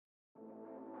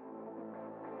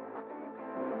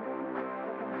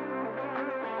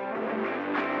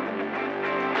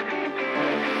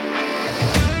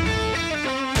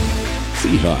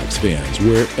Seahawks fans,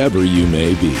 wherever you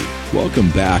may be, welcome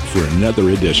back for another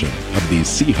edition of the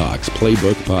Seahawks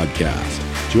Playbook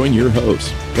Podcast. Join your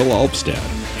host, Bill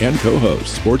Alvstad, and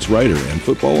co-host, sports writer and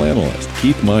football analyst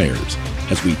Keith Myers,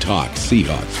 as we talk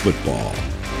Seahawks football.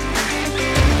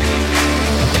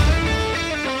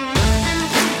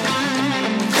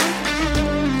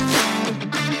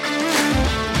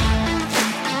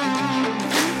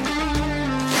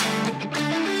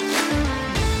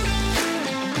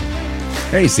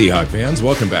 Hey, Seahawk fans.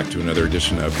 Welcome back to another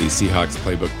edition of the Seahawks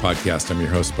Playbook Podcast. I'm your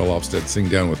host, Bill Alvstad, sitting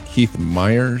down with Keith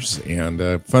Myers,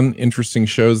 and fun, interesting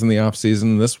shows in the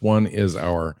offseason. This one is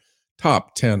our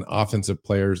top 10 offensive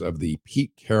players of the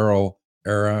Pete Carroll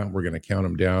era. We're going to count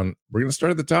them down. We're going to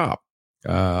start at the top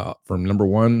from number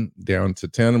 1 down to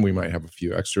 10. We might have a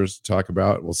few extras to talk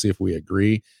about. We'll see if we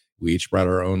agree. We each brought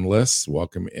our own lists.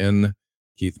 Welcome in,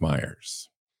 Keith Myers.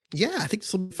 Yeah, I think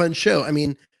it's a fun show. I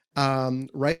mean,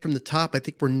 right from the top, I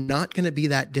think we're not going to be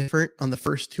that different on the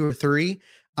first 2 or 3,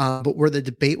 but where the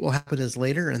debate will happen is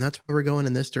later, and that's why we're going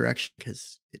in this direction,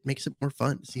 because it makes it more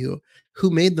fun to see who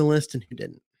made the list and who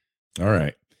didn't. All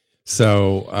right.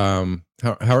 So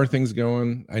how are things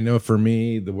going? I know for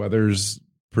me, the weather's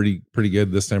pretty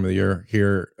good this time of the year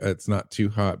here. It's not too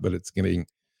hot, but it's getting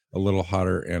a little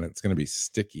hotter, and it's going to be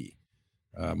sticky.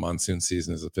 Monsoon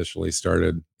season has officially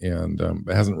started, and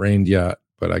it hasn't rained yet,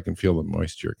 but I can feel the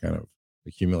moisture kind of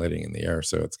accumulating in the air.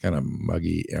 So it's kind of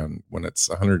muggy. And when it's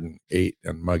 108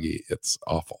 and muggy, it's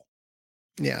awful.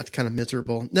 Yeah, it's kind of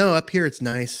miserable. No, up here it's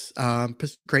nice.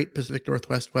 Great Pacific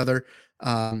Northwest weather.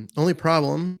 Only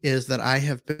problem is that I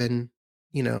have been,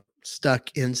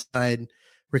 stuck inside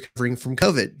recovering from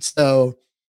COVID. So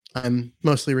I'm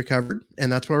mostly recovered,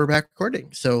 and that's why we're back recording.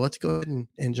 So let's go ahead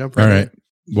and jump right in. All right.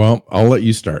 Well, I'll let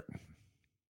you start.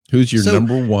 Who's your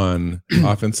number 1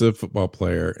 offensive football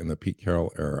player in the Pete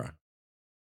Carroll era?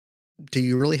 Do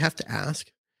you really have to ask?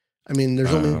 I mean,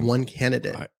 there's only one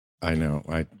candidate. I know.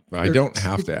 I don't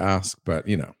have to ask, but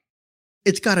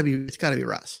it's gotta be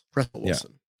Russell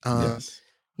Wilson. Yeah. Yes.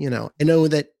 I know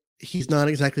that he's not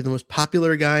exactly the most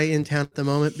popular guy in town at the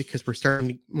moment, because we're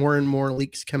starting more and more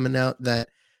leaks coming out that,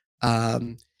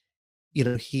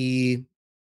 he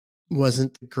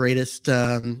wasn't the greatest,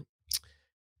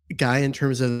 guy in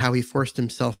terms of how he forced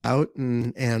himself out,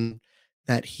 and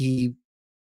that he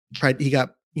got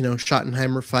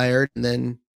Schottenheimer fired and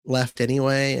then left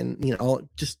anyway, and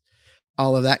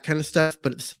all of that kind of stuff.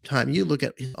 But at the same time, you look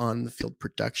at his on the field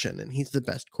production, and he's the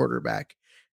best quarterback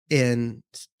in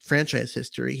franchise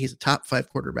history. He's a top 5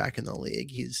 quarterback in the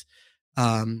league. He's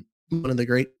one of the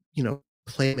great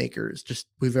playmakers just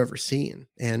we've ever seen,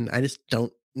 and I just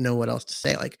don't know what else to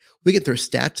say. Like, we can throw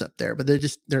stats up there, but they're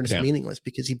just meaningless,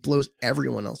 because he blows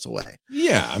everyone else away.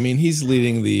 Yeah, I mean, he's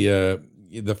leading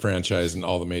the franchise in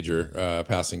all the major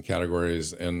passing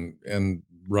categories and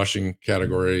rushing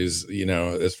categories.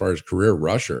 As far as career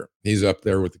rusher, he's up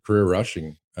there with the career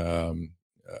rushing on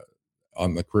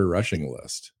the career rushing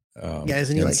list.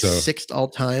 Isn't he 6th all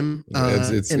time?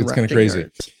 It's kind of crazy.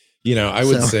 Yards. I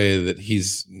would say that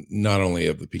he's not only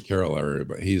of the Pete Carroll era,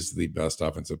 but he's the best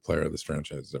offensive player this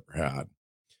franchise has ever had.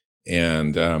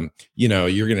 And,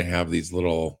 you're going to have these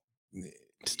little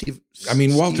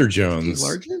Walter Jones. Steve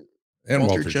Largent? And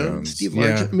Walter Jones. Steve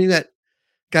Largent. Yeah. I mean, that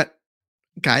got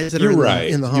guys that you're are right.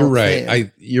 in the Hall You're of right.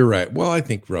 Fame. You're right. Well, I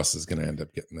think Russ is going to end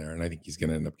up getting there, and I think he's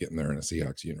going to end up getting there in a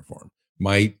Seahawks uniform.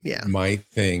 My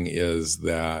thing is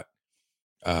that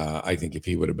I think if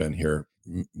he would have been here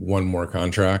one more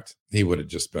contract, he would have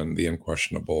just been the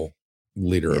unquestionable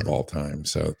leader of all time.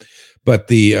 So, but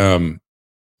the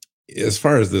as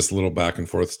far as this little back and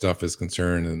forth stuff is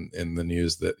concerned, and in the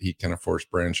news that he kind of forced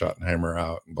Brian Schottenheimer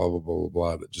out and blah blah blah blah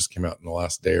blah, that just came out in the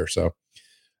last day or so,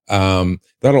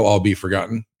 that'll all be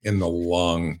forgotten in the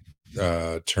long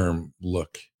term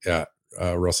look at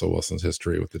Russell Wilson's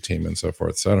history with the team and so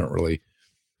forth. So I don't really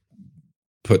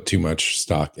put too much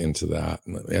stock into that,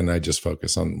 and I just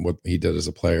focus on what he did as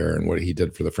a player and what he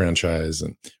did for the franchise,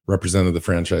 and represented the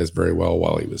franchise very well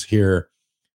while he was here,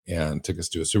 and took us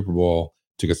to a Super Bowl,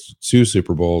 took us to 2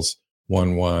 Super Bowls,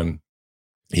 won 1.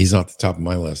 He's off the top of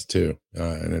my list too,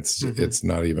 and it's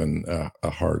not even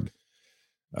a hard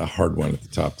one at the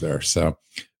top there. So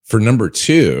for number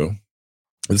 2,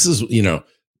 this is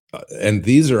and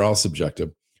these are all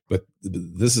subjective, but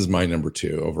this is my number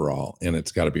 2 overall, and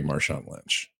it's got to be Marshawn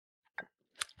Lynch.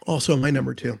 Also my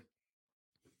number 2. I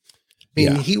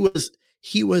mean, he was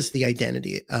the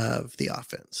identity of the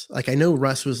offense. Like, I know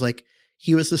Russ was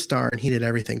he was the star and he did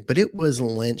everything, but it was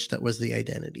Lynch that was the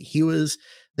identity. He was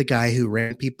the guy who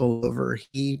ran people over.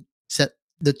 He set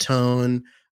the tone.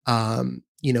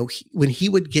 When he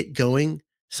would get going,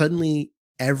 suddenly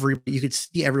you could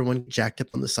see everyone jacked up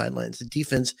on the sidelines. The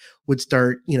defense would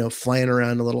start, flying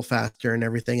around a little faster and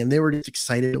everything. And they were just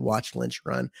excited to watch Lynch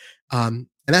run. And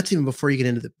that's even before you get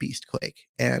into the Beast Quake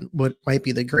and what might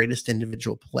be the greatest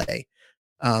individual play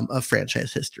of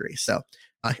franchise history. So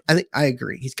I think I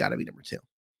agree. He's got to be number 2.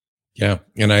 Yeah.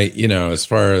 And as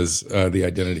far as the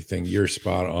identity thing, you're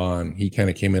spot on. He kind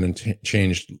of came in and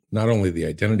changed not only the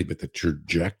identity, but the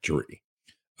trajectory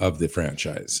of the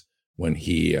franchise when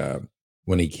he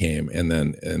came, and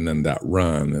then that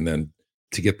run, and then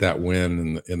to get that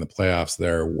win in the playoffs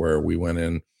there, where we went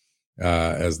in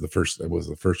as the first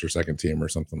or second team or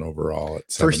something overall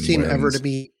at 7 first team wins. ever to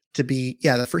be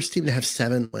the first team to have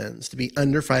 7 wins, to be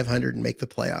under 500 and make the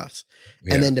playoffs,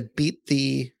 and then to beat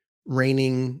the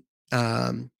reigning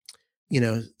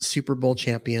Super Bowl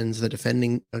champions, the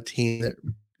defending team that,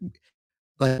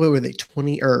 like, what were they,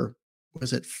 20 or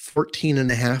was it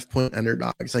 14.5 point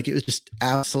underdogs? Like, it was just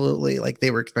absolutely, like, they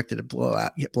were expected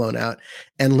to get blown out,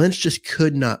 and Lynch just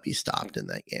could not be stopped in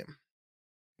that game.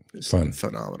 It was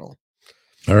phenomenal.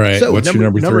 All right, so what's your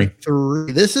number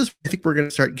 3? This is, I think we're going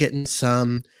to start getting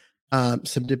some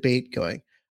debate going.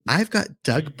 I've got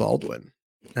Doug Baldwin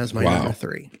as my number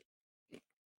 3.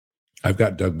 I've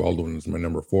got Doug Baldwin as my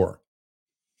number 4.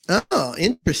 Oh,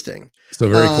 interesting. So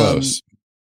very close.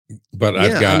 But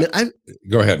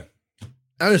go ahead.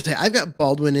 I would say I've got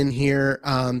Baldwin in here.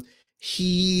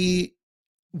 He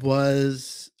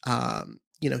was,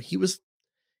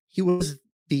 he was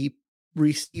the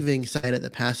receiving side of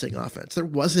the passing offense. There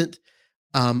wasn't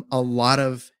a lot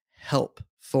of help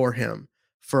for him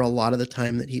for a lot of the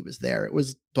time that he was there. It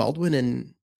was Baldwin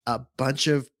and a bunch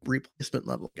of replacement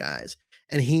level guys,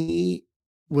 and he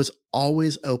was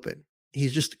always open.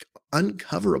 He's just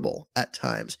uncoverable at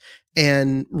times,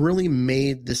 and really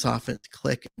made this offense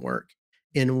click and work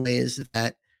in ways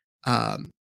that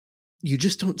you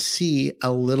just don't see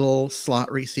a little slot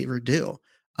receiver do.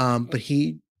 But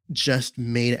he just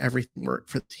made everything work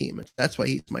for the team. That's why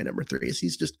he's my number 3. Is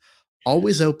he's just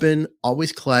always open,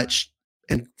 always clutch,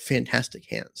 and fantastic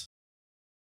hands.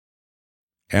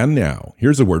 And now,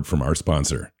 here's a word from our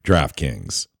sponsor,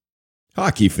 DraftKings.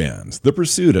 Hockey fans, the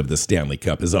pursuit of the Stanley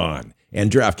Cup is on,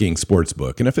 and DraftKings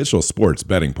Sportsbook, an official sports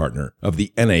betting partner of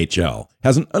the NHL,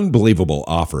 has an unbelievable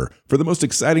offer for the most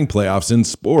exciting playoffs in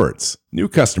sports. New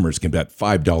customers can bet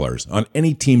 $5 on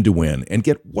any team to win and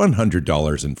get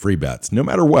 $100 in free bets, no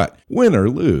matter what, win or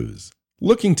lose.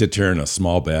 Looking to turn a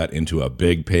small bet into a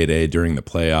big payday during the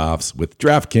playoffs? With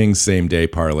DraftKings same-day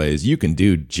parlays, you can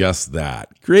do just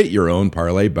that. Create your own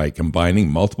parlay by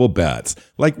combining multiple bets,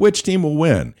 like which team will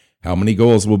win, how many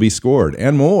goals will be scored,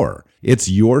 and more. It's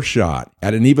your shot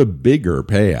at an even bigger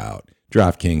payout.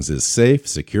 DraftKings is safe,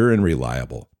 secure, and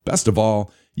reliable. Best of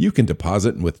all, you can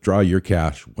deposit and withdraw your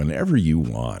cash whenever you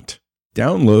want.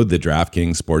 Download the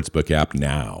DraftKings Sportsbook app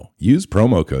now. Use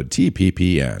promo code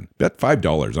TPPN. Bet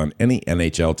 $5 on any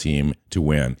NHL team to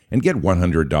win and get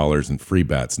 $100 in free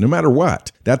bets no matter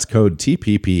what. That's code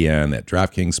TPPN at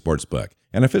DraftKings Sportsbook,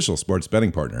 an official sports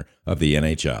betting partner of the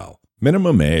NHL.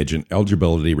 Minimum age and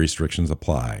eligibility restrictions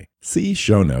apply. See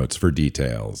show notes for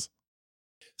details.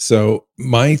 So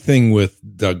my thing with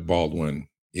Doug Baldwin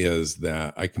is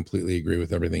that I completely agree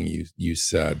with everything you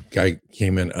said. Guy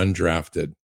came in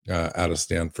undrafted out of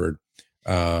Stanford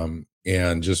and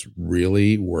just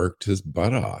really worked his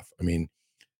butt off. I mean,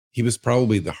 he was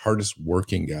probably the hardest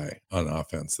working guy on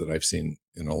offense that I've seen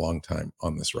in a long time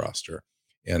on this roster,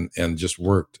 and just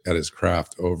worked at his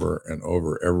craft over and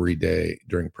over every day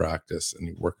during practice, and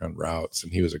he worked on routes,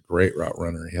 and he was a great route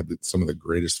runner. He had some of the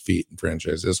greatest feet in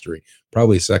franchise history,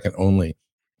 probably second only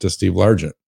to Steve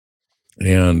Largent,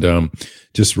 and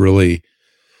just really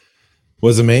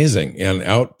was amazing and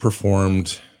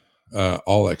outperformed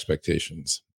all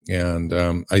expectations. And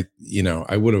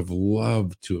I would have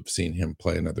loved to have seen him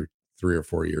play another 3 or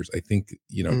 4 years. I think,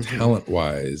 talent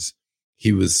wise,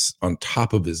 he was on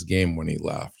top of his game when he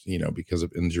left, because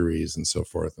of injuries and so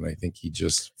forth. And I think he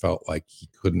just felt like he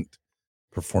couldn't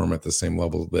perform at the same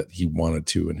level that he wanted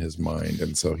to in his mind.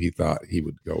 And so he thought he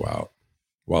would go out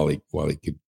while he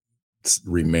could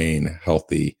remain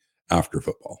healthy after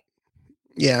football.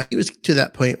 Yeah. He was to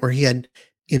that point where he had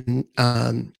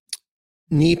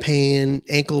knee pain,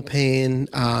 ankle pain.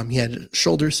 He had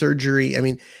shoulder surgery. I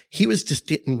mean, he was just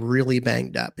getting really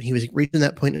banged up, and he was reaching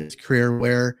that point in his career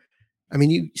where,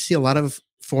 you see a lot of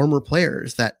former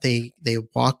players that they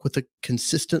walk with a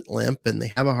consistent limp and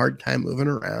they have a hard time moving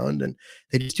around, and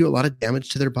they just do a lot of damage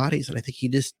to their bodies. And I think he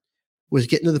just was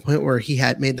getting to the point where he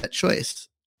had made that choice.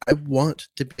 I want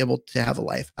to be able to have a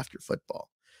life after football.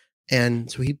 And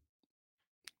so he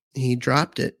he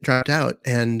dropped out,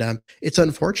 and it's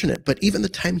unfortunate. But even the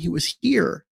time he was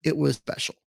here, it was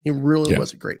special. He really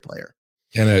was a great player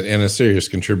and a serious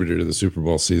contributor to the Super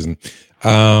Bowl season.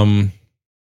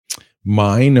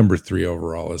 My number 3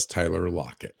 overall is Tyler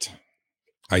Lockett.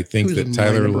 I think that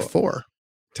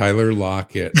Tyler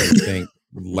Lockett, I think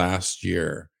last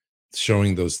year,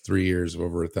 showing those 3 years of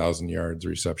over 1,000 yards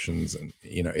receptions and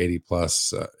 80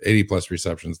 plus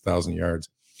receptions, 1,000 yards,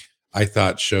 I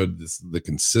thought showed the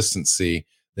consistency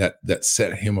that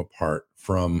set him apart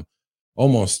from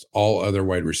almost all other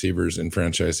wide receivers in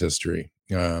franchise history,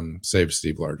 save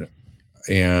Steve Largent.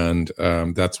 And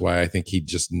that's why I think he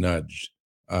just nudged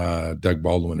Doug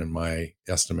Baldwin in my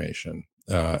estimation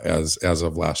as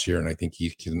of last year. And I think he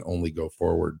can only go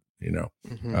forward,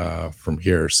 from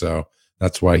here. So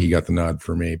that's why he got the nod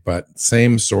for me. But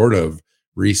same sort of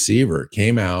receiver,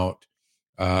 came out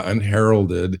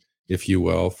unheralded, if you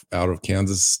will, out of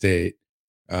Kansas State,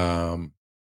 and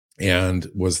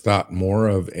was thought more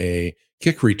of a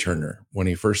kick returner when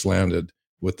he first landed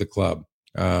with the club.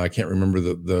 I can't remember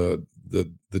the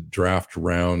draft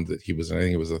round that he was in. I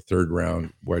think it was a 3rd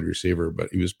round wide receiver, but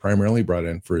he was primarily brought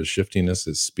in for his shiftiness,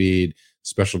 his speed,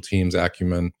 special teams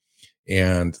acumen,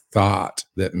 and thought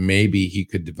that maybe he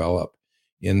could develop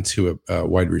into a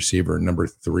wide receiver, number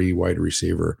 3 wide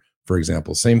receiver, for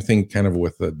example. Same thing kind of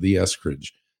with the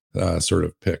Eskridge sort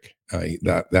of pick.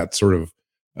 That sort of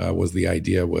was the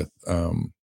idea with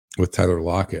Tyler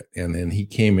Lockett. And then he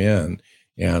came in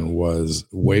and was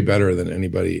way better than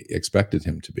anybody expected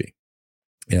him to be.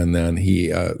 And then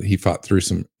he fought through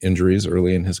some injuries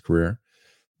early in his career,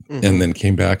 and then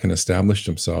came back and established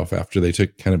himself after they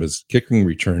took kind of his kicking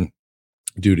return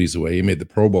duties away. He made the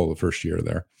Pro Bowl the first year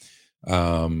there.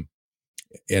 And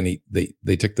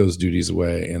they took those duties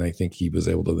away, and I think he was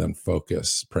able to then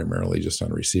focus primarily just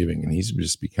on receiving, and he's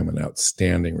just become an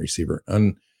outstanding receiver,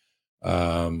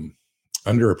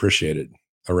 underappreciated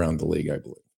around the league, I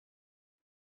believe.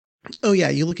 Oh yeah,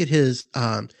 you look at his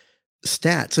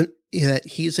stats, and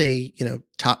he's a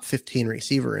top 15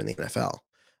 receiver in the NFL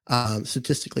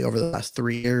statistically over the last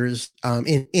 3 years.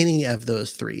 In any of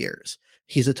those 3 years,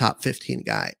 he's a top 15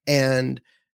 guy,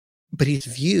 but he's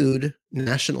viewed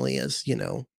nationally as,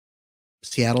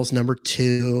 Seattle's number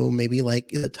 2, maybe like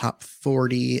the top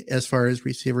 40 as far as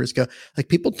receivers go. Like,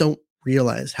 people don't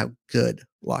realize how good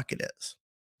Lockett is.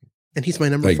 And he's my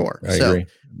number 4. I agree.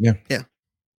 Yeah. Yeah.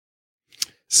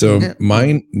 So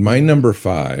my number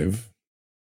 5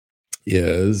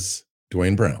 is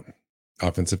Duane Brown,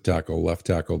 offensive tackle, left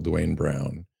tackle, Duane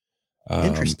Brown.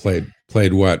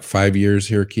 Played what, 5 years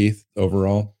here, Keith,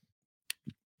 overall?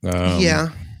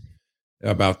 Yeah.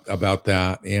 About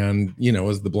that, and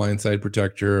was the blindside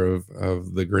protector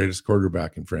of the greatest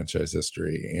quarterback in franchise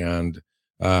history, and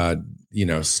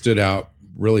stood out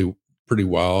really pretty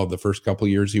well the first couple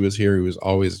of years he was here. He was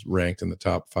always ranked in the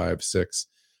top 5, 6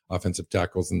 offensive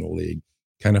tackles in the league.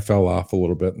 Kind of fell off a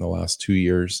little bit in the last 2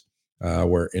 years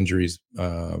where injuries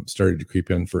started to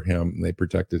creep in for him, and they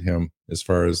protected him as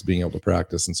far as being able to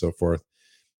practice and so forth,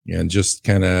 and just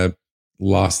kind of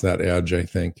lost that edge, I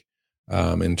think,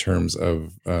 in terms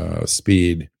of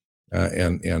speed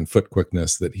and foot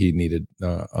quickness that he needed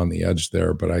on the edge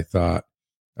there. But I thought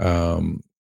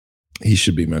he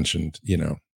should be mentioned,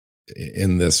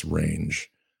 in this range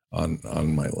on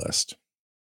my list.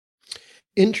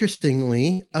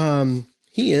 Interestingly,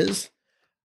 he is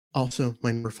also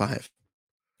my number 5.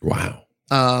 Wow.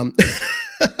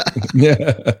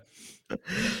 Yeah.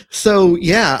 So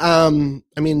yeah,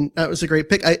 I mean, that was a great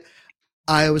pick.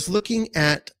 I was looking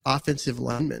at offensive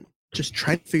linemen, just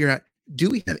trying to figure out, do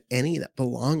we have any that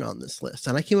belong on this list?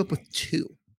 And I came up with 2.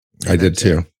 I did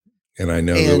too. And I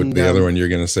know the other one you're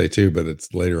going to say too, but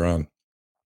it's later on.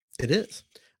 It is.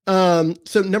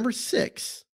 So number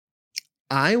 6,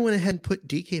 I went ahead and put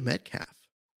DK Metcalf.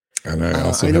 And I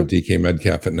also have DK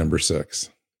Metcalf at number 6.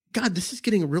 God, this is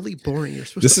getting really boring. You're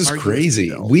supposed this to is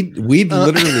crazy. We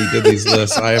literally did these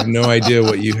lists. I have no idea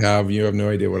what you have. You have no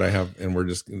idea what I have, and we're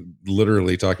just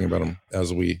literally talking about them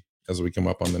as we come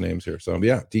up on the names here. So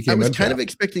yeah, DK. I was Metcalf. kind of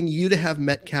expecting you to have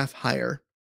Metcalf higher.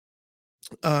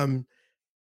 And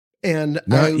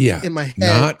not yet. In my head,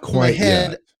 not quite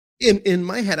yet. In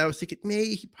my head, I was thinking,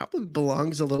 maybe he probably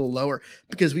belongs a little lower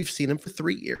because we've seen him for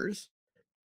 3 years,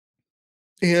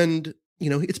 and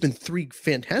it's been 3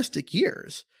 fantastic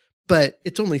years. But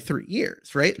it's only 3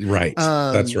 years, right? Right.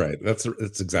 That's right. That's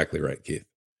exactly right, Keith.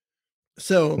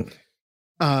 So,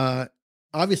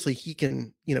 obviously, he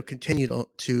can, continue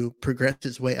to progress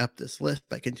his way up this list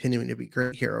by continuing to be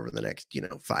great here over the next,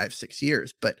 5, 6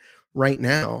 years. But right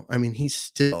now, I mean, he's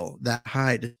still that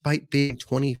high despite being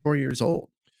 24 years old.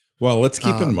 Well, let's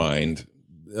keep in mind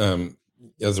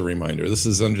as a reminder, this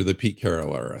is under the Pete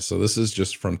Carroll era. So this is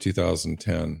just from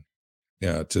 2010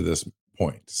 to this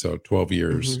point. So 12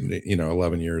 years,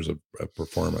 11 years of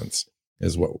performance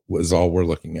is what was all we're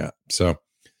looking at. So,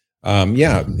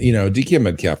 DK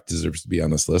Metcalf deserves to be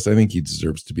on this list. I think he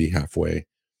deserves to be halfway,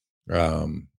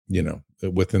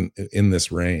 within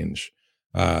this range,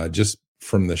 just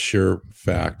from the sheer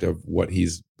fact of what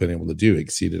he's been able to do.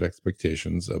 Exceeded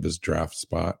expectations of his draft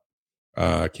spot,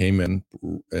 came in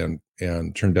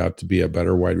and turned out to be a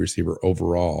better wide receiver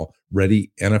overall,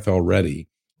 NFL ready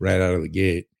right out of the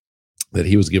gate that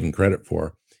he was given credit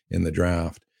for in the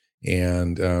draft,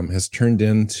 and has turned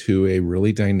into a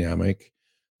really dynamic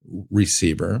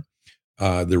receiver.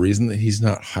 The reason that he's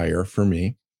not higher for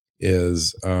me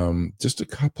is just a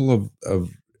couple of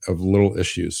little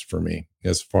issues for me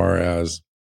as far as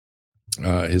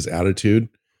his attitude.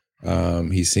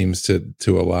 He seems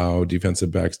to allow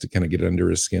defensive backs to kind of get under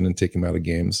his skin and take him out of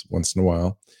games once in a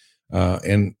while.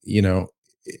 And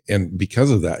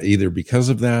because of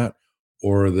that,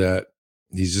 or that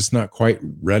he's just not quite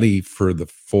ready for the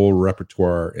full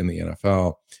repertoire in the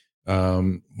NFL.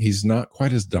 He's not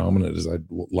quite as dominant as I'd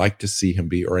like to see him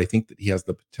be, or I think that he has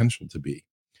the potential to be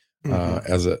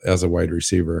as a wide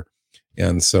receiver.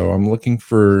 And so I'm looking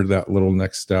for that little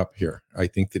next step here. I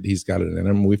think that he's got it in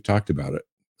him. We've talked about it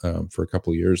for a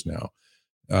couple of years now.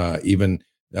 Even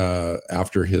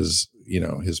after his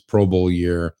Pro Bowl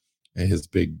year and his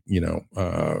big,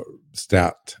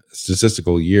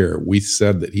 statistical year, we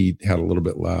said that he had a little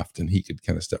bit left and he could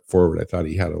kind of step forward. I thought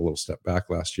he had a little step back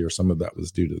last year. Some of that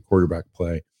was due to the quarterback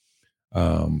play.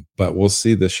 But we'll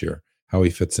see this year how he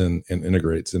fits in and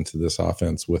integrates into this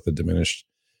offense with a diminished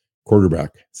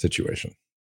quarterback situation.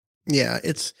 Yeah,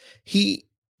 he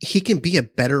can be a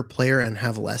better player and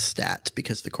have less stats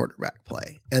because of the quarterback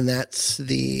play. And that's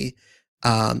the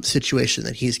situation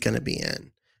that he's going to be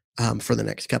in for the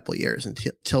next couple of years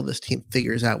until this team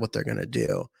figures out what they're going to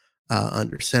do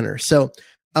under center. So,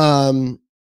 all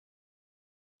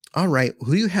right,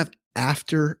 who do you have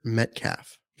after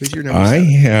Metcalf? Who's your number 7? I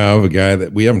have a guy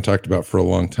that we haven't talked about for a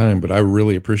long time, but I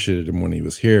really appreciated him when he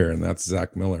was here, and that's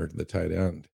Zach Miller, the tight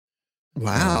end.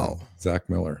 Wow. Zach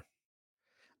Miller.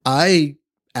 I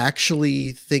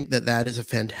actually think that is a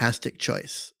fantastic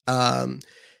choice.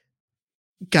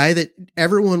 Guy that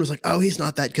everyone was like, oh, he's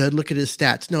not that good. Look at his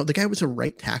stats. No, the guy was a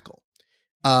right tackle.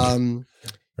 Right.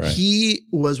 He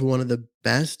was one of the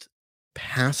best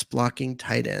pass blocking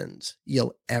tight ends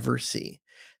you'll ever see.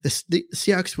 The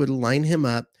Seahawks would line him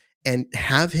up and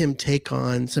have him take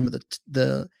on some of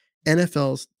the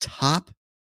NFL's top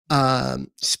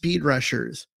speed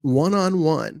rushers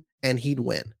one-on-one, and he'd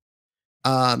win.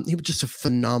 He was just a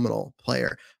phenomenal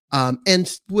player.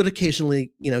 And would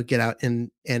occasionally, get out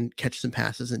and catch some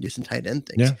passes and do some tight end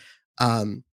things. Yeah.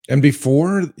 And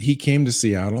before he came to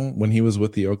Seattle, when he was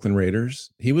with the Oakland Raiders,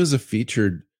 he was a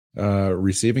featured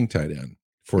receiving tight end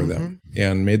for them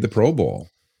and made the Pro Bowl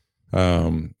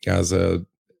as a,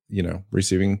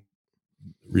 receiving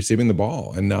the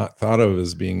ball and not thought of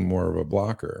as being more of a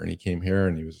blocker. And he came here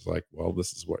and he was like, well,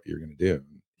 this is what you're going to do.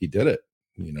 He did it.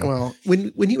 Well,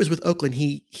 when he was with Oakland,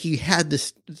 he had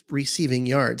this receiving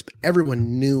yards, but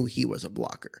everyone knew he was a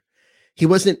blocker. He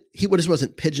just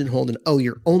wasn't pigeonholed and, oh,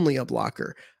 you're only a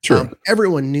blocker. True.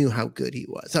 Everyone knew how good he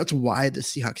was. That's why the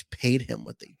Seahawks paid him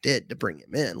what they did to bring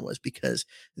him in, was because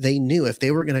they knew if they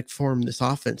were going to form this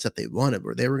offense that they wanted,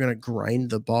 where they were going to grind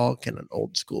the ball in an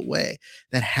old school way,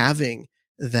 that having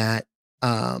that,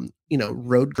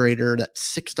 road grader, that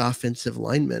sixth offensive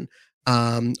lineman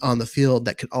on the field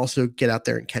that could also get out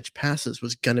there and catch passes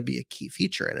was going to be a key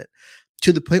feature in it.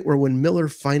 To the point where when Miller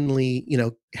finally,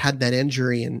 had that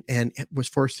injury and was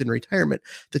forced in retirement,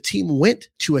 the team went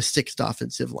to a sixth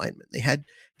offensive lineman. They had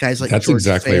guys like That's George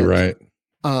exactly Fant, right.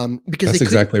 Because that's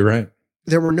exactly right.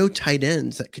 There were no tight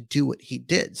ends that could do what he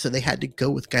did, so they had to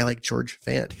go with a guy like George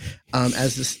Fant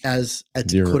as a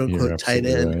quote unquote tight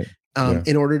end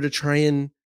in order to try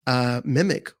and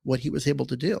mimic what he was able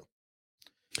to do.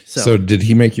 So did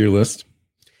he make your list?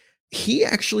 He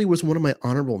actually was one of my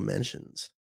honorable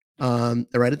mentions.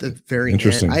 Right at the very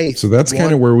Interesting. end. So that's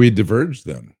kind of where we diverged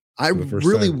then. I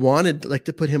really wanted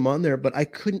to put him on there, but I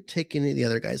couldn't take any of the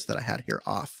other guys that I had here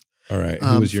off. All right.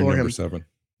 Who was your number 7?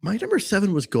 My number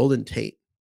 7 was Golden Tate.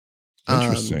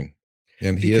 Interesting.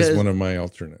 And he is one of my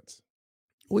alternates.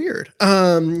 Weird.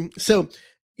 So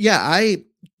yeah,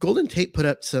 Golden Tate put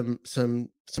up some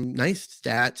nice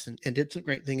stats and did some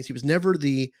great things. He was never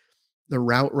the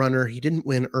route runner. He didn't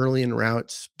win early in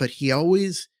routes, but he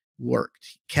always worked.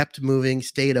 He kept moving,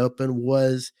 stayed open,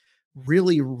 was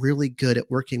really, really good at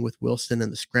working with Wilson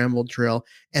and the scramble drill.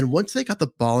 And once they got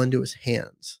the ball into his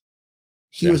hands,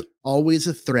 he was always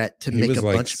a threat to make a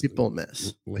bunch of people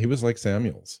miss. He was like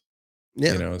Samuels.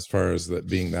 Yeah. You know, as far as that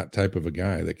being that type of a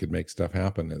guy that could make stuff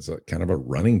happen as a kind of a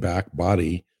running back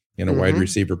body in a wide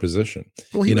receiver position.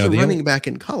 Well, he was a running back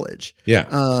in college. Yeah.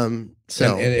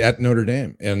 So and at Notre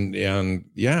Dame. And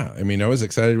yeah, I mean, I was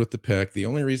excited with the pick. The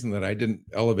only reason that I didn't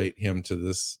elevate him to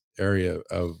this area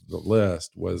of the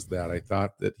list was that I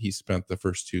thought that he spent the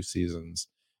first 2 seasons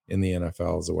in the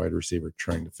NFL as a wide receiver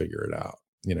trying to figure it out.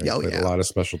 You know, he played a lot of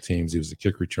special teams. He was a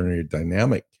kick returner, a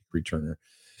dynamic kick returner.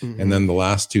 And then the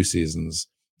last 2 seasons,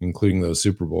 including those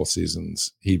Super Bowl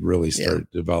seasons, he really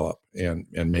started to develop and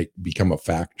become a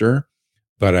factor.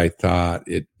 But I thought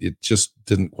it just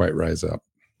didn't quite rise up.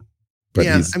 But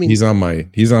he's on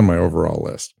my overall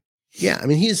list. Yeah, I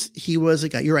mean he was a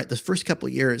guy. You're right. The first couple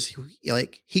of years, he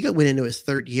went into his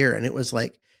 3rd year, and it was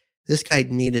like this guy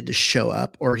needed to show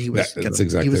up, or he was going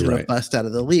to bust out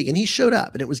of the league. And he showed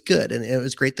up, and it was good, and it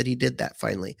was great that he did that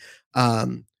finally.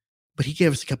 But he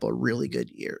gave us a couple of really good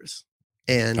years.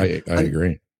 And I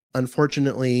agree.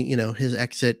 Unfortunately, his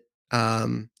exit,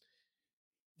 came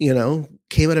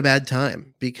at a bad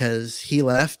time because he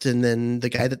left, and then the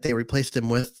guy that they replaced him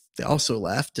with also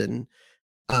left. And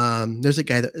there's a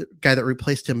guy that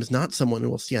replaced him is not someone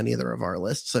we'll see on either of our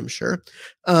lists, I'm sure.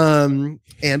 But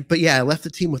I left the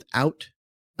team without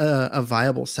a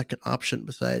viable second option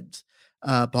besides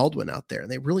Baldwin out there,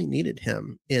 and they really needed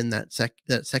him in that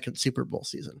second Super Bowl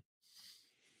season.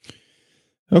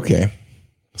 Okay.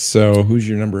 So who's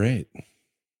your number 8?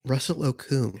 Russell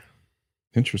Okung.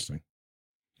 Interesting.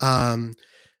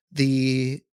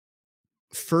 The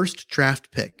first draft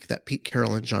pick that Pete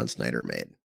Carroll and John Snyder made.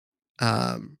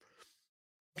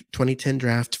 2010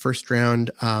 draft, first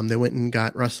round. They went and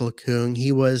got Russell Okung.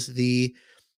 He was the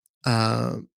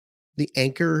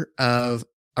anchor of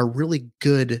a really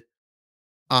good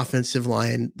offensive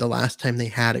line the last time they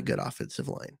had a good offensive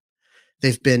line.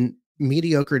 They've been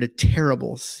mediocre to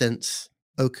terrible since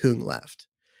Okung left.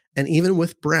 And even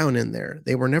with Brown in there,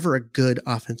 they were never a good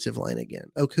offensive line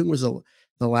again. Okung was the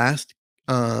last,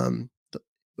 when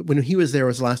he was there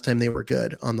was the last time they were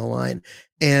good on the line.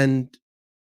 And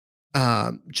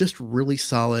just really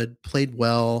solid, played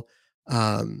well.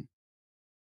 I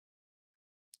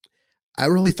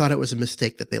really thought it was a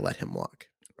mistake that they let him walk.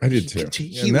 I did too.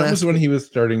 And that was when he was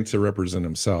starting to represent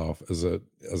himself as an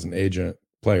agent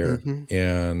player. Mm-hmm.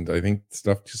 And I think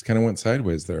stuff just kind of went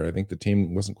sideways there. I think the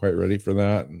team wasn't quite ready for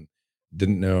that and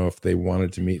didn't know if they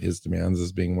wanted to meet his demands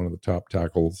as being one of the top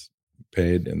tackles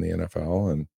paid in the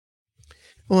NFL. And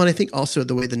I think also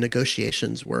the way the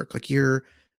negotiations work, like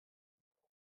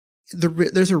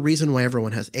there's a reason why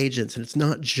everyone has agents, and it's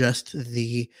not just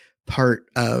the part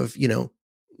of,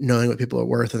 knowing what people are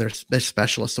worth and they're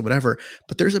specialists or whatever,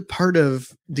 but there's a part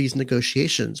of these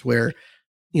negotiations where,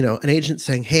 an agent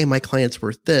saying, hey, my client's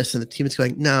worth this. And the team is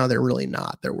going, no, they're really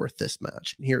not. They're worth this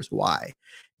much. And here's why.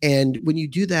 And when you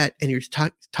do that and you're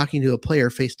talking to a player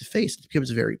face to face, it becomes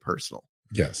very personal.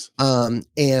 Yes. They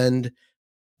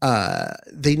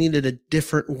needed a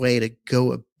different way to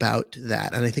go about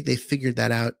that. And I think they figured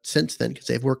that out since then because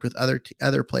they've worked with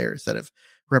other players that have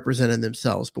represented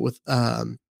themselves. But with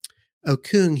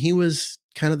Okung, he was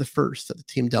kind of the first that the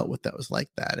team dealt with that was like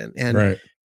that. And right.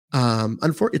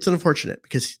 It's unfortunate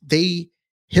because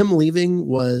him leaving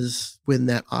was when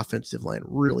that offensive line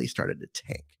really started to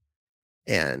tank,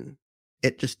 and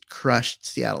it just crushed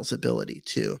Seattle's ability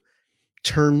to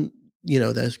turn,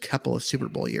 those couple of Super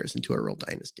Bowl years into a real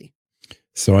dynasty.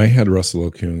 So I had Russell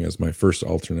Okung as my first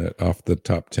alternate off the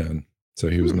top 10. So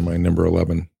he was my number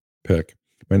 11 pick.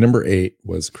 My number 8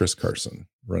 was Chris Carson,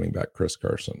 running back Chris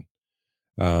Carson.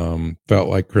 Felt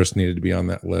like Chris needed to be on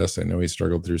that list. I know he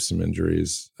struggled through some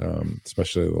injuries,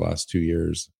 especially the last 2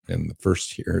 years and the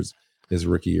first years, his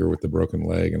rookie year with the broken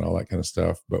leg and all that kind of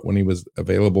stuff. But when he was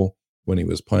available, when he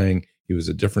was playing, he was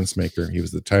a difference maker. He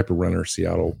was the type of runner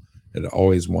Seattle had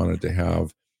always wanted to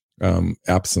have.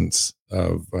 Absence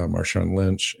of Marshawn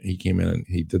Lynch, he came in and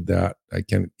he did that.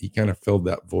 He kind of filled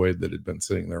that void that had been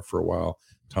sitting there for a while.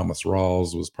 Thomas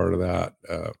Rawls was part of that.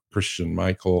 Christian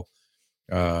Michael.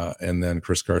 And then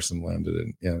Chris Carson landed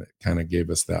and it kind of gave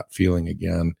us that feeling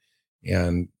again.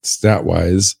 And stat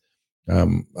wise,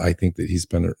 I think that he's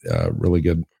been a really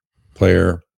good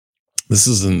player. This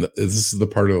is the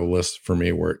part of the list for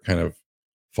me where it kind of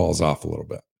falls off a little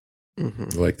bit.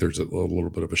 Mm-hmm. Like there's a little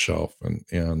bit of a shelf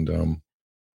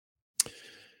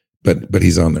but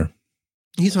he's on there.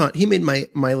 He's on. He made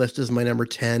my list as my number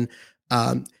 10.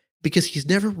 Because he's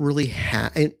never really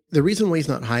had, and the reason why he's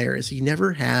not higher is he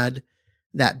never had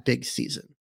that big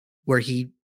season where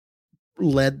he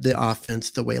led the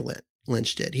offense the way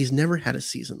Lynch did. He's never had a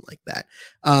season like that.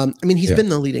 I mean, he's been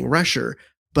the leading rusher,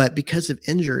 but because of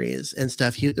injuries and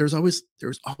stuff, there was always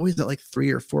that like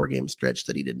 3 or 4 game stretch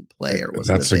that he didn't play or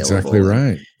wasn't That's available. Exactly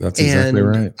right. That's exactly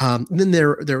right. Then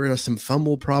there were some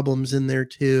fumble problems in there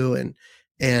too,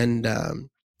 and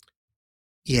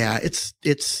yeah,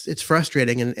 it's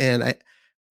frustrating. And I,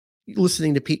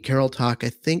 listening to Pete Carroll talk, I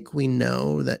think we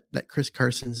know that Chris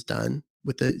Carson's done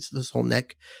with this whole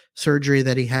neck surgery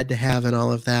that he had to have and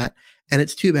all of that. And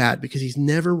it's too bad because he's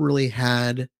never really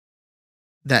had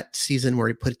that season where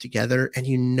he put it together, and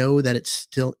you know that it's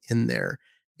still in there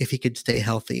if he could stay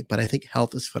healthy. But I think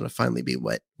health is going to finally be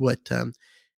what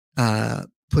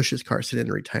pushes Carson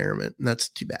into retirement, and that's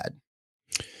too bad.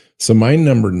 So my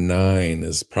number 9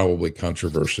 is probably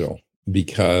controversial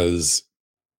because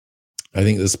I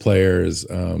think this player is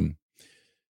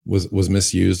was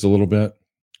misused a little bit.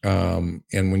 And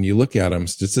when you look at him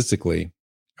statistically,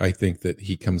 I think that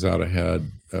he comes out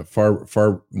ahead,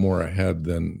 far more ahead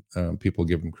than people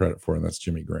give him credit for, and that's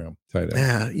Jimmy Graham, tight end.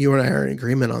 Yeah, you and I are in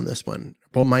agreement on this one.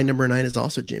 Well, my number 9 is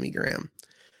also Jimmy Graham,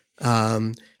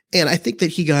 and I think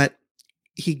that he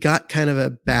got kind of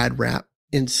a bad rap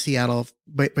in Seattle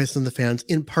by some of the fans,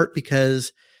 in part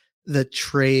because the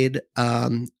trade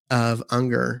of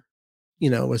Unger,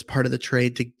 was part of the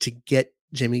trade to get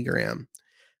Jimmy Graham,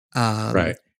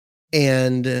 right?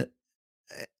 And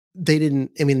they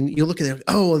didn't. I mean, you look at it.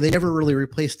 Oh, they never really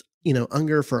replaced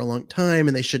Unger for a long time,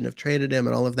 and they shouldn't have traded him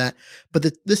and all of that. But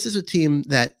this is a team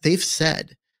that they've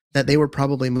said that they were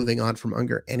probably moving on from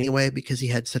Unger anyway because he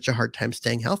had such a hard time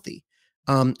staying healthy,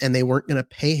 and they weren't going to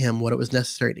pay him what it was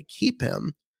necessary to keep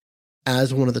him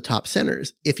as one of the top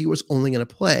centers if he was only going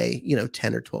to play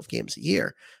 10 or 12 games a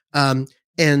year.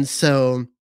 And so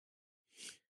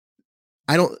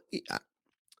I don't.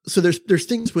 So there's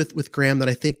things with Graham that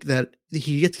I think that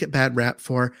he gets get bad rap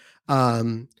for.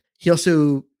 He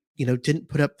also didn't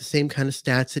put up the same kind of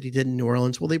stats that he did in New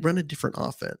Orleans. Well, they run a different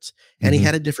offense, and he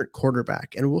had a different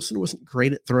quarterback. And Wilson wasn't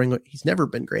great at throwing. He's never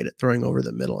been great at throwing over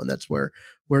the middle, and that's where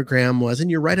Graham was.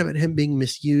 And you're right about him being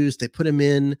misused. They put him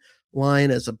in line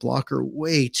as a blocker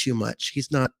way too much.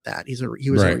 He's not that. He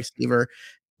was a receiver.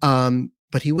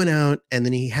 But he went out, and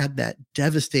then he had that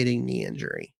devastating knee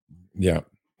injury. Yeah.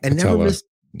 And never missed.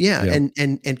 Yeah.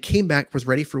 And came back, was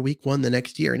ready for week 1 the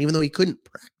next year. And even though he couldn't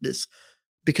practice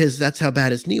because that's how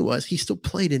bad his knee was, he still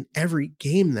played in every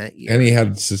game that year. And he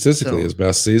had statistically his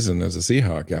best season as a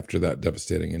Seahawk after that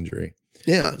devastating injury.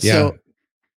 Yeah. So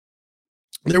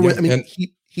there was,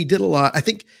 he did a lot. I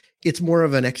think it's more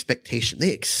of an expectation.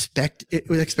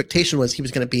 Expectation was he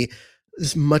was going to be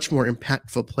this much more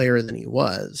impactful player than he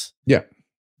was. Yeah.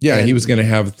 Yeah. And he was going to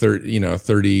have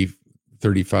 30,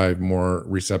 35 more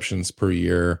receptions per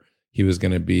year. He was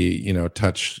going to be,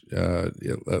 touch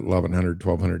 1,100,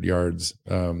 1,200 yards,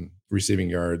 receiving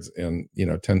yards, and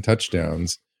 10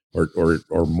 touchdowns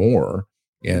or more.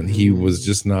 And he was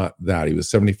just not that. He was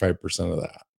 75% of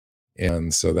that,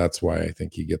 and so that's why I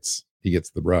think he gets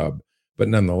the rub. But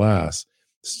nonetheless,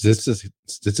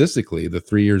 statistically, the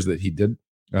 3 years that he did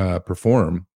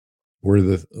perform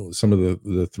were some of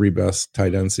the 3 best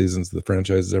tight end seasons the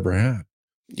franchise has ever had.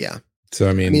 Yeah. So,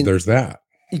 I mean, there's that.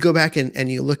 You go back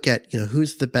and you look at,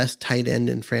 who's the best tight end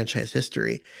in franchise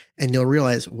history, and you'll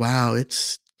realize, wow,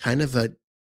 it's kind of a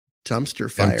dumpster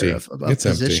fire of a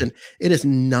position. Empty. It is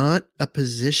not a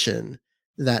position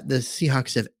that the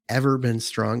Seahawks have ever been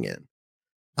strong in.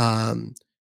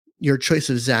 Your choice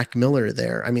of Zach Miller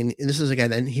there. I mean, this is a guy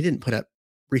that he didn't put up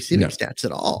receiving stats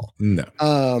at all. No.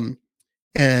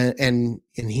 And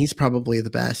he's probably the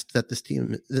best that this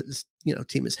team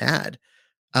has had.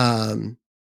 And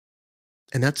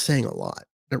that's saying a lot.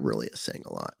 It really is saying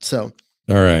a lot. So,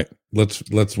 all right,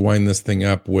 let's wind this thing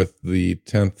up with the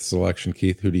 10th selection.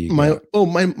 Keith, who do you got?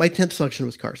 My 10th selection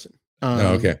was Carson.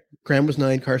 Okay. Graham was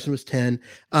 9, Carson was 10.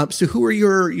 So who are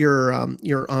your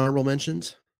honorable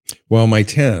mentions? Well, my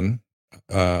 10,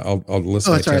 I'll list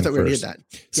my 10 I thought first. we did that.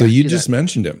 So you just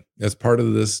mentioned him as part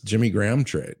of this Jimmy Graham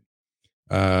trade.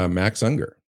 Max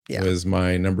Unger was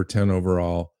my number 10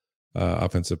 overall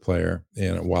offensive player.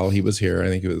 And while he was here, I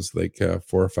think it was like 4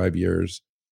 or 5 years,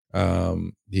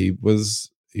 he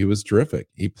was terrific.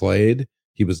 He played,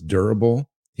 he was durable.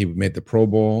 He made the Pro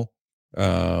Bowl.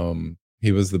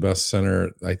 He was the best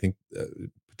center, I think,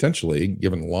 potentially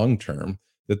given long-term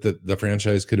that the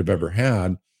franchise could have ever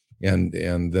had. And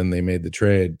then they made the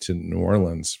trade to New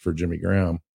Orleans for Jimmy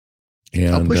Graham.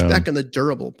 And I'll push back on the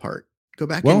durable part. Go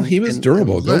back. Well, he was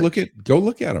durable. Go look at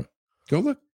him. Go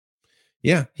look.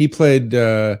 Yeah, he played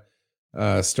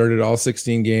Started all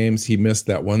 16 games. He missed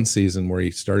that one season where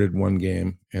he started one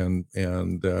game and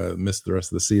missed the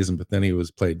rest of the season. But then he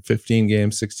played 15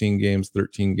 games, 16 games,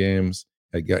 13 games.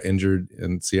 He got injured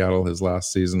in Seattle his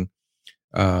last season,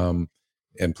 and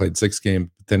played 6 games.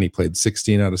 But then he played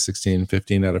 16 out of 16,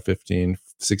 15 out of 15,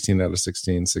 16 out of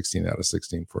 16, 16 out of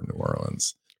 16 for New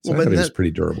Orleans. So I thought he was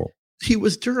pretty durable. He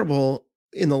was durable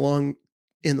in the long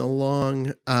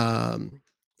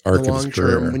arc the long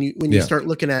term when you start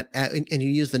looking at and you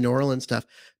use the New Orleans stuff,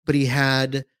 but he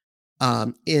had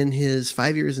in his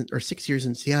 5 years or 6 years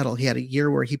in Seattle, he had a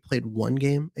year where he played 1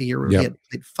 game, a year where he had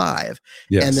played 5.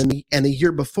 Yes. And then the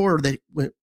year before that,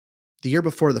 the year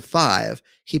before the 5,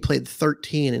 he played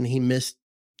 13 and he missed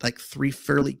like 3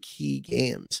 fairly key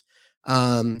games.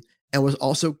 And was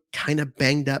also kind of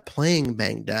banged up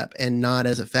and not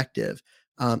as effective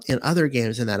in other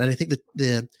games in that. And I think that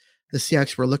the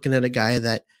Seahawks were looking at a guy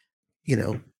that,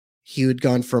 he had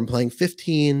gone from playing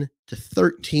 15 to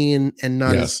 13 and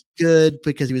not as good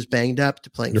because he was banged up to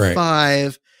playing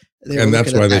 5. And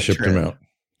that's why they shipped him out.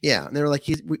 Yeah. And they were like,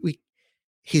 he's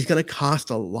going to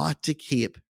cost a lot to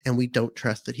keep, and we don't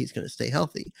trust that he's going to stay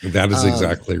healthy. That is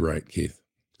exactly right, Keith.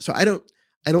 So I don't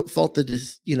fault the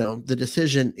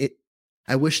decision.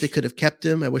 I wish they could have kept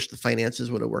him. I wish the finances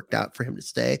would have worked out for him to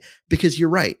stay, because you're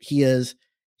right. He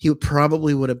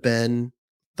probably would have been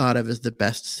thought of as the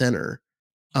best center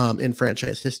in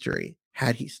franchise history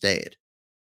had he stayed.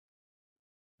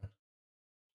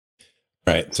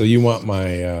 Right. So you want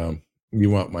my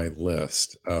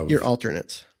list of your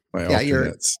alternates.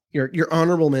 Alternates. Your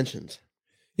honorable mentions.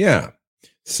 Yeah.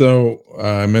 So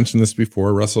I mentioned this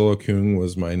before. Russell Okung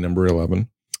was my number 11.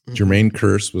 Mm-hmm. Jermaine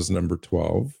Kearse was number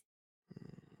 12.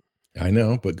 I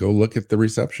know, but go look at the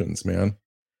receptions, man.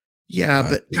 Yeah,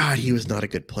 but God, he was not a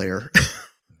good player.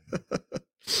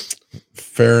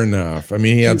 Fair enough. I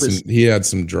mean, he had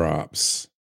some drops.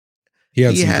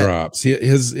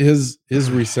 His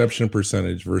reception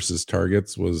percentage versus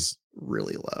targets was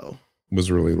really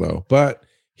low. But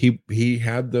he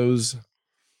had those.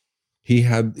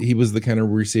 He was the kind of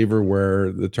receiver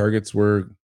where the targets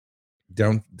were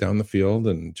down the field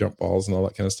and jump balls and all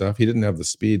that kind of stuff. He didn't have the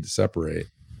speed to separate.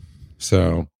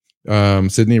 So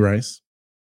Sidney Rice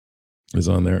is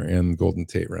on there, and Golden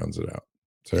Tate rounds it out.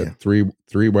 So I had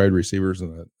three wide receivers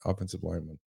and an offensive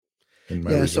lineman.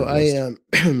 So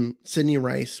Sidney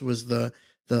Rice was the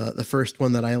first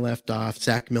one that I left off.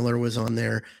 Zach Miller was on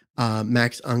there.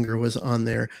 Max Unger was on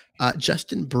there.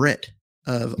 Justin Britt,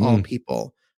 of all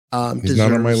people, he's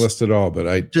not on my list at all, but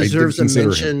I deserves a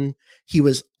mention. Him. He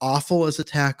was awful as a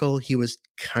tackle. He was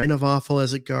kind of awful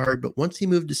as a guard, but once he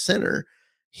moved to center,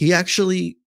 he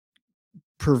actually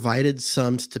provided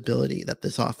some stability that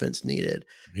this offense needed,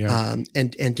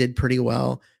 and did pretty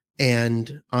well.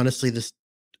 And honestly,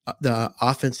 the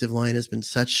offensive line has been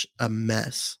such a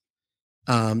mess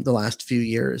the last few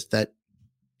years that,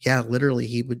 literally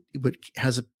he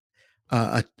has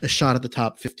a shot at the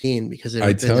top 15 because it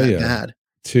would been that bad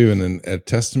too. And then a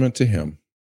testament to him,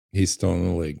 he's still in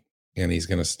the league, and he's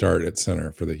going to start at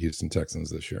center for the Houston Texans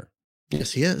this year.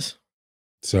 Yes, he is.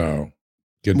 So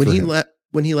good when for he him.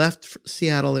 When he left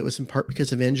Seattle, it was in part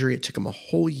because of injury. It took him a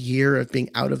whole year of being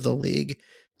out of the league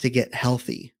to get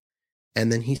healthy.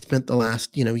 And then he spent the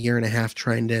last, year and a half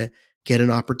trying to get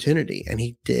an opportunity, and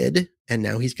he did. And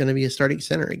now he's going to be a starting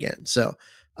center again. So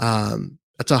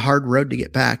that's a hard road to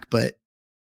get back, but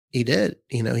he did,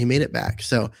 he made it back.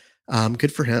 So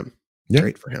good for him. Yeah.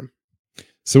 Great for him.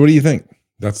 So what do you think?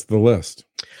 That's the list.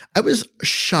 I was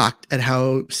shocked at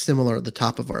how similar the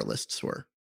top of our lists were.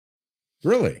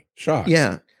 Really? Shocked.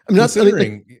 Yeah. I'm not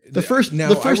considering the first now.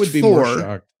 The first I would be 4, more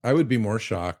shocked. I would be more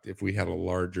shocked if we had a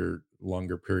longer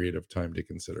period of time to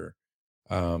consider.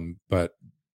 But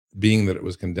being that it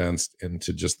was condensed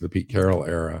into just the Pete Carroll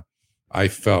era, I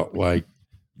felt like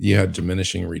you had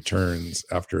diminishing returns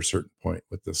after a certain point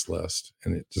with this list,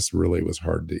 and it just really was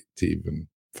hard to even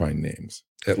find names,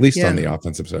 at least on the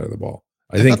offensive side of the ball.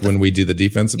 I think when we do the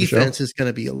defense is going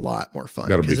to be a lot more fun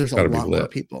because there's a lot more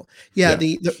people. Yeah.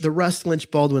 The Russ,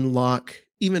 Lynch, Baldwin, Locke,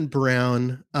 even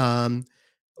Brown. I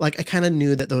kind of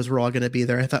knew that those were all going to be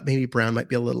there. I thought maybe Brown might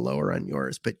be a little lower on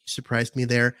yours, but you surprised me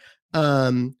there.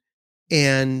 And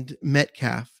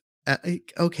Metcalf.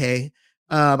 Okay.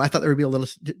 I thought there would be a little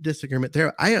disagreement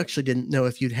there. I actually didn't know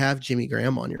if you'd have Jimmy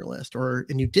Graham on your list,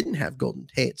 and you didn't have Golden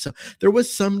Tate. So there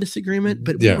was some disagreement,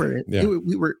 but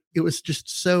it was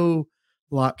just so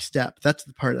lockstep. That's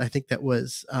the part I think that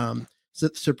was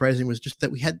surprising, was just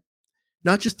that we had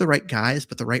not just the right guys,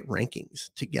 but the right rankings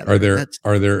together.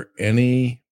 Are there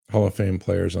any Hall of Fame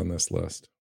players on this list?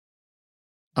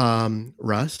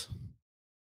 Russ.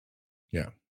 Yeah.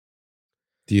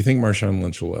 Do you think Marshawn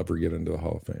Lynch will ever get into the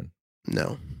Hall of Fame?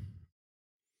 No.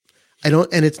 I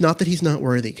don't, and it's not that he's not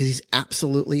worthy, because he's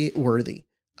absolutely worthy.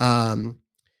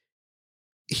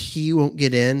 He won't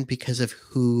get in because of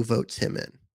who votes him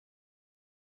in.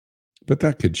 But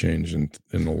that could change in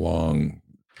a long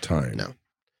time. No.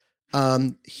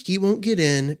 He won't get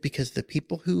in because the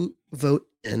people who vote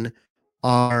in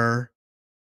are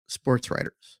sports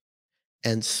writers,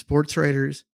 and sports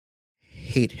writers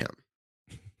hate him,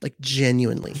 like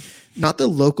genuinely. Not the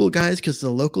local guys, because the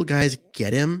local guys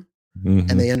get him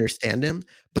and they understand him,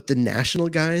 but the national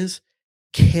guys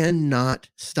cannot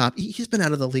stop. He's been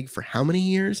out of the league for how many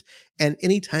years? And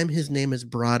anytime his name is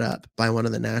brought up by one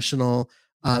of the national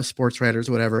sports writers,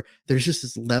 whatever, there's just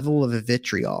this level of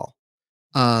vitriol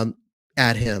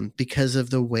at him because of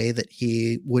the way that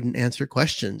he wouldn't answer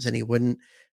questions, and he wouldn't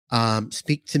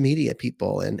speak to media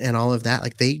people and all of that.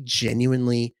 Like, they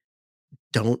genuinely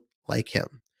don't like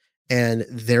him, and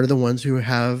they're the ones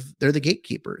they're the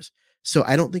gatekeepers. So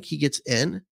I don't think he gets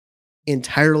in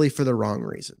entirely for the wrong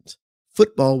reasons.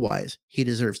 Football wise, he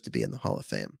deserves to be in the Hall of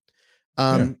Fame.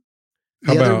 The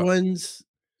other ones,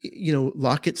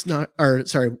 Lockett's not, or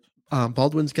sorry,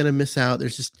 Baldwin's going to miss out.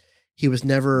 He was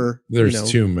never, there's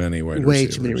too many way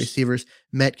too many receivers.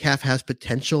 Metcalf has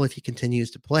potential if he continues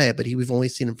to play, but we've only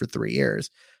seen him for 3 years.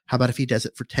 How about if he does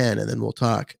it for 10, and then we'll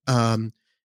talk? No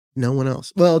one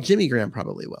else. Well, Jimmy Graham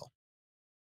probably will,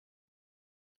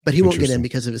 but he won't get in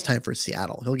because of his time for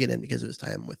Seattle. He'll get in because of his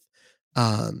time with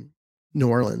New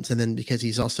Orleans, and then because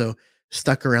he's also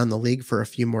stuck around the league for a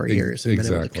few more years and been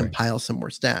able to compile some more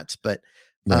stats. But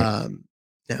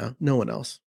no one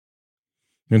else.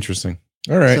 Interesting.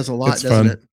 All right. It says a lot, doesn't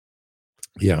it?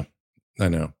 Yeah, I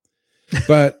know.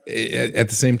 But at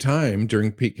the same time,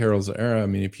 during Pete Carroll's era, I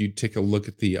mean, if you take a look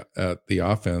at the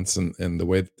offense and the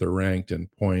way that they're ranked in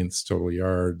points, total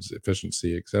yards,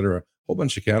 efficiency, et cetera, a whole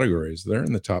bunch of categories, they're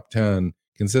in the top 10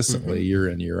 consistently year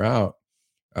in, year out.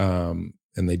 And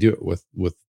they do it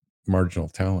with marginal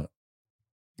talent.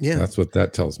 Yeah. That's what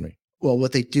that tells me. Well,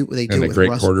 they do and a with great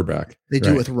Russell, quarterback. They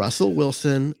do it with Russell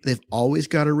Wilson. They've always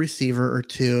got a receiver or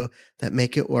two that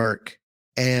make it work.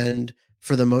 And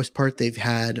for the most part, they've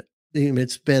had,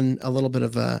 it's been a little bit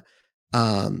of a,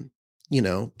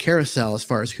 carousel as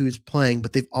far as who's playing,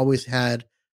 but they've always had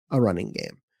a running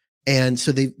game. And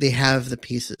so they have the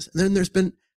pieces. And then there's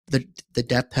been the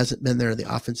depth hasn't been there.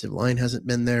 The offensive line hasn't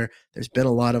been there. There's been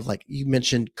a lot of, like you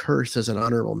mentioned, Curse as an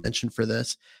honorable mention for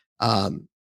this.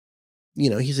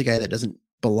 He's a guy that doesn't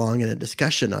belong in a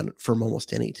discussion from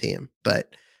almost any team,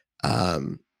 but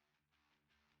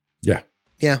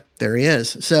yeah, there he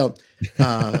is. So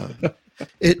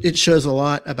it shows a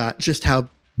lot about just how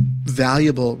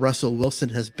valuable Russell Wilson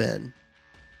has been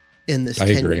in this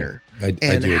tenure. I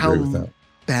do agree with that.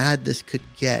 Bad this could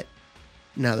get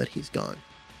now that he's gone.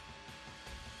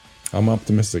 I'm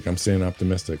optimistic. I'm staying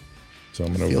optimistic. So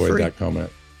I'm going to avoid that comment.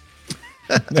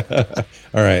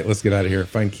 All right, let's get out of here.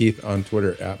 Find Keith on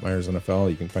Twitter at Myers NFL.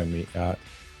 You can find me at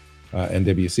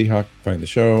NWC Hawk. Find the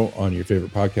show on your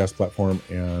favorite podcast platform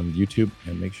and YouTube,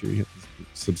 and make sure you hit the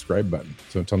subscribe button.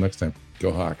 So until next time,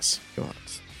 go Hawks. Go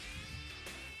Hawks.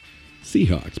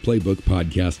 Seahawks Playbook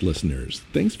Podcast listeners,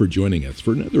 thanks for joining us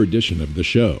for another edition of the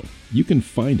show. You can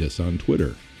find us on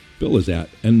Twitter. Bill is at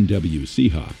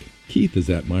NWC Hawk. Keith is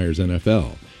at Myers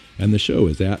NFL. And the show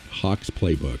is at Hawks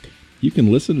Playbook. You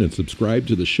can listen and subscribe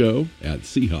to the show at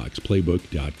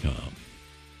SeahawksPlaybook.com.